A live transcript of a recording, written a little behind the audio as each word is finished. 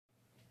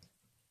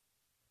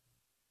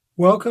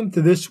Welcome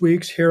to this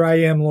week's Here I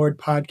Am, Lord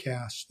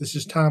podcast. This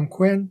is Tom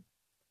Quinn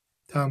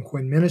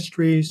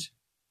Ministries,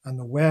 on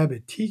the web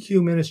at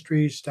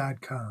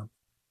tqministries.com.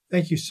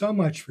 Thank you so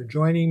much for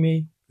joining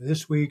me for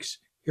this week's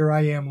Here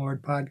I Am,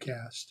 Lord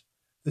podcast,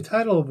 the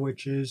title of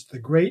which is The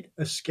Great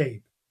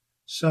Escape,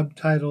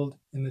 subtitled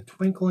In the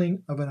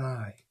Twinkling of an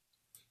Eye.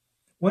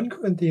 1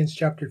 Corinthians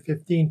chapter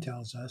 15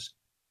 tells us,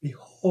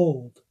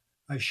 "Behold,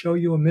 I show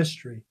you a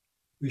mystery.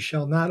 We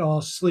shall not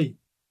all sleep,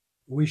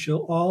 but we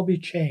shall all be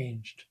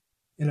changed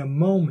in a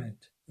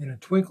moment, in a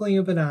twinkling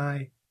of an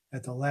eye,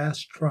 at the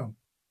last trump.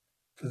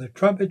 For the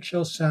trumpet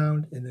shall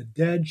sound, and the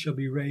dead shall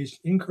be raised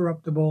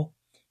incorruptible,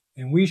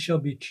 and we shall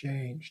be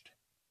changed."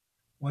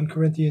 1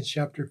 Corinthians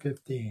chapter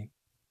 15.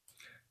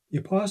 The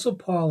Apostle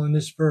Paul in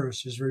this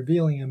verse is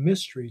revealing a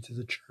mystery to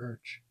the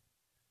church.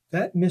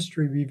 That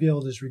mystery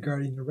revealed is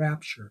regarding the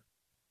rapture.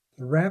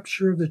 The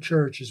rapture of the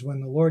church is when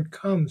the Lord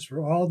comes for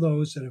all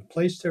those that have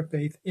placed their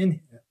faith in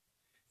Him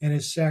and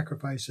His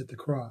sacrifice at the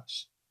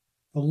cross.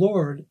 The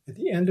Lord, at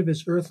the end of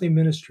His earthly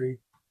ministry,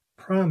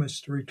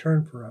 promised to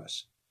return for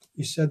us.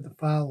 He said the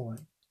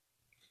following,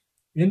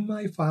 "In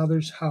my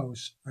Father's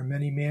house are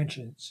many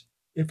mansions.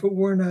 If it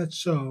were not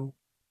so,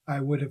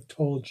 I would have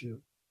told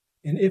you.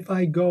 And if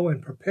I go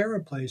and prepare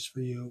a place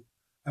for you,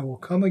 I will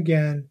come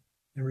again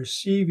and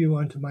receive you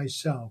unto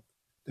myself,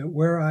 that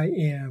where I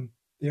am,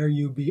 there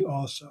you be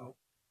also."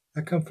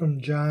 That comes from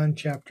John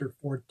chapter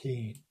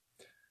 14.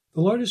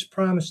 The Lord has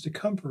promised to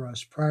come for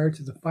us prior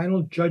to the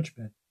final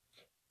judgment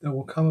that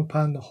will come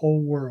upon the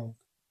whole world.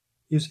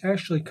 He is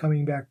actually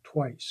coming back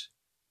twice.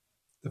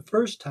 The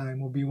first time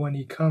will be when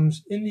He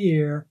comes in the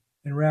air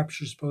and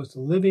raptures both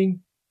the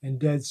living and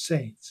dead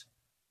saints.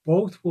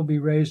 Both will be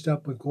raised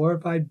up with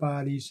glorified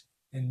bodies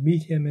and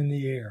meet Him in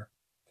the air.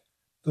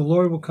 The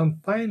Lord will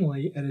come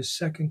finally at His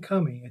second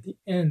coming at the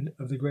end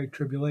of the Great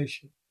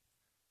Tribulation.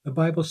 The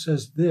Bible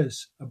says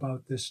this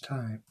about this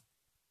time,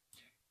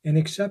 "And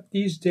except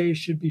these days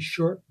should be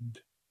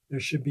shortened, there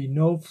should be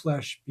no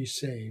flesh be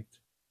saved."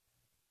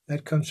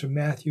 That comes from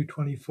Matthew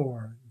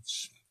 24.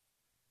 It's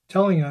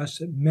telling us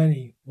that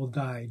many will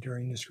die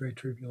during this great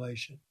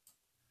tribulation.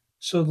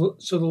 So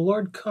the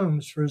Lord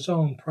comes for His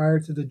own prior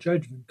to the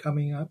judgment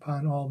coming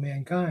upon all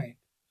mankind,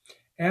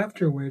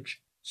 after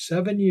which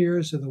 7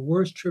 years of the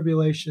worst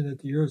tribulation that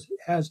the earth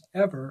has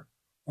ever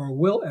or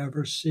will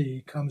ever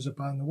see comes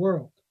upon the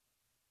world.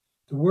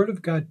 The Word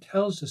of God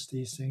tells us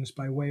these things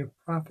by way of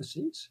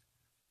prophecies.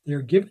 They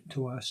are given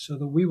to us so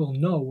that we will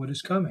know what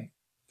is coming.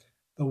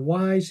 The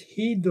wise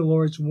heed the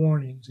Lord's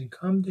warnings and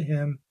come to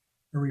Him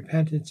in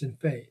repentance and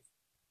faith.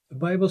 The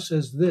Bible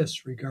says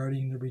this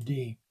regarding the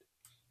redeemed,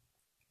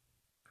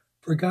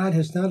 "For God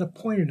has not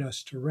appointed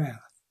us to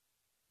wrath,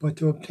 but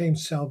to obtain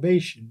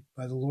salvation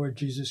by the Lord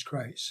Jesus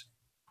Christ."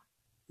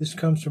 This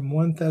comes from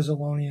 1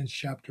 Thessalonians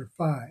chapter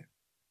 5.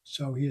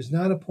 So He is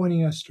not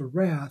appointing us to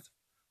wrath,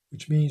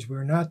 which means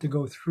we're not to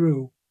go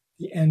through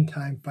the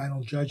end-time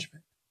final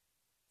judgment.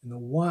 And the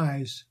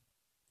wise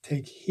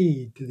take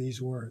heed to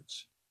these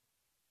words.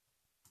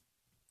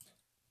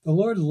 The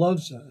Lord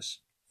loves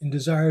us and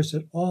desires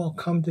that all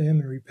come to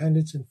Him in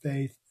repentance and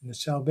faith in the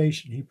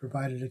salvation He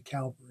provided at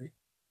Calvary.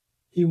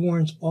 He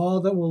warns all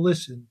that will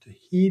listen to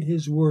heed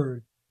His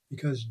word,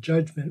 because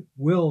judgment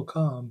will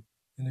come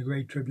in the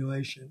Great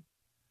Tribulation.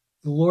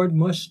 The Lord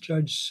must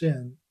judge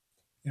sin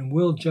and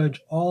will judge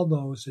all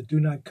those that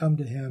do not come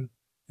to Him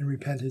in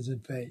repentance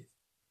and faith.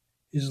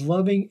 His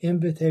loving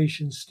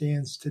invitation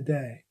stands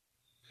today.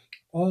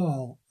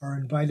 All are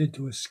invited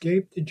to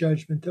escape the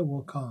judgment that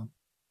will come.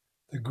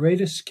 The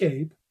great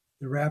escape,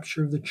 the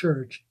rapture of the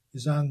church,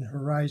 is on the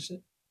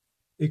horizon.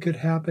 It could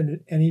happen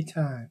at any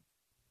time.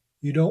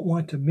 You don't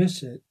want to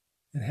miss it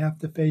and have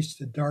to face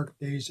the dark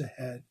days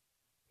ahead.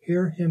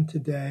 Hear Him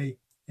today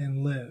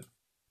and live.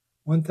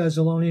 1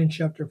 Thessalonians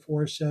chapter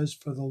 4 says,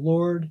 "For the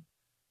Lord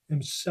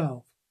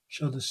Himself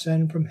shall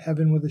descend from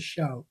heaven with a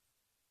shout,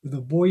 with the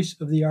voice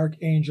of the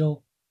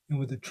archangel, and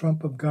with the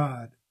trump of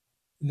God.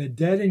 And the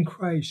dead in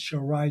Christ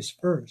shall rise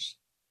first.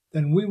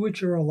 Then we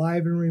which are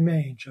alive and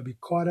remain shall be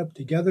caught up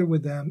together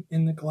with them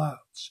in the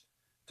clouds,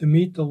 to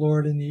meet the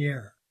Lord in the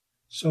air.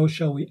 So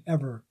shall we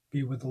ever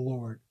be with the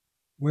Lord.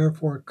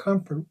 Wherefore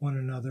comfort one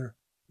another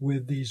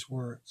with these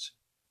words."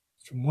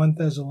 It's from 1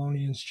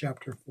 Thessalonians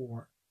chapter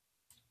 4.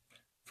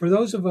 For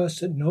those of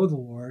us that know the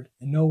Lord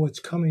and know what's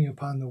coming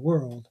upon the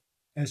world,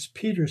 as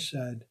Peter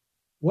said,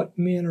 "What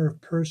manner of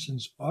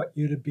persons ought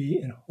you to be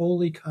in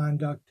holy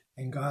conduct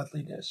and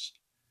godliness?"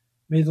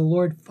 May the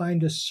Lord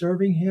find us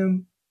serving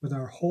Him with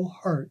our whole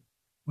heart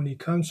when He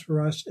comes for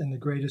us in the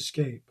great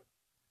escape.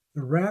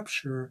 The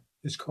rapture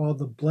is called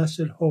the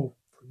blessed hope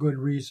for good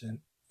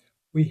reason.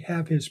 We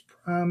have His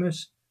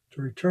promise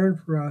to return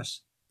for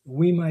us that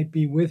we might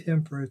be with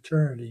Him for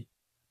eternity.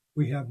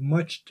 We have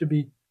much to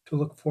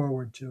look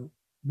forward to.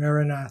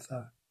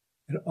 Maranatha.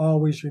 And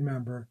always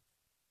remember,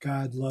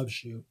 God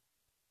loves you.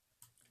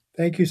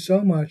 Thank you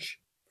so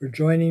much for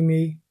joining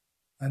me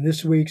on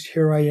this week's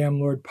Here I Am,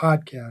 Lord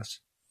podcast.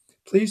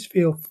 Please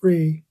feel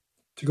free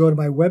to go to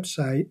my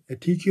website at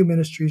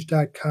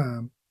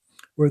tqministries.com,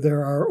 where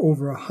there are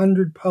over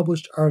 100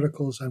 published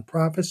articles on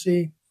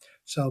prophecy,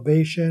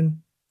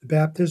 salvation, the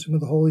baptism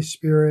of the Holy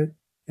Spirit,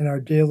 and our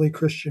daily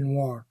Christian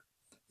walk.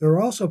 There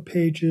are also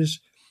pages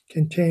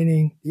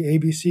containing the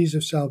ABCs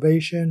of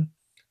salvation,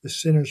 the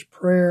sinner's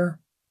prayer,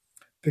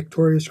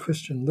 victorious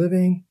Christian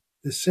living,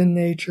 the sin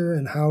nature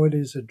and how it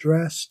is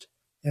addressed,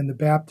 and the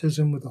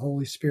baptism with the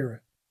Holy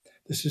Spirit.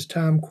 This is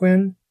Tom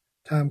Quinn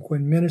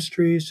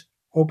Ministries,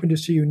 hoping to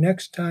see you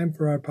next time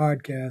for our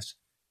podcast.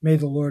 May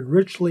the Lord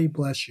richly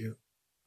bless you.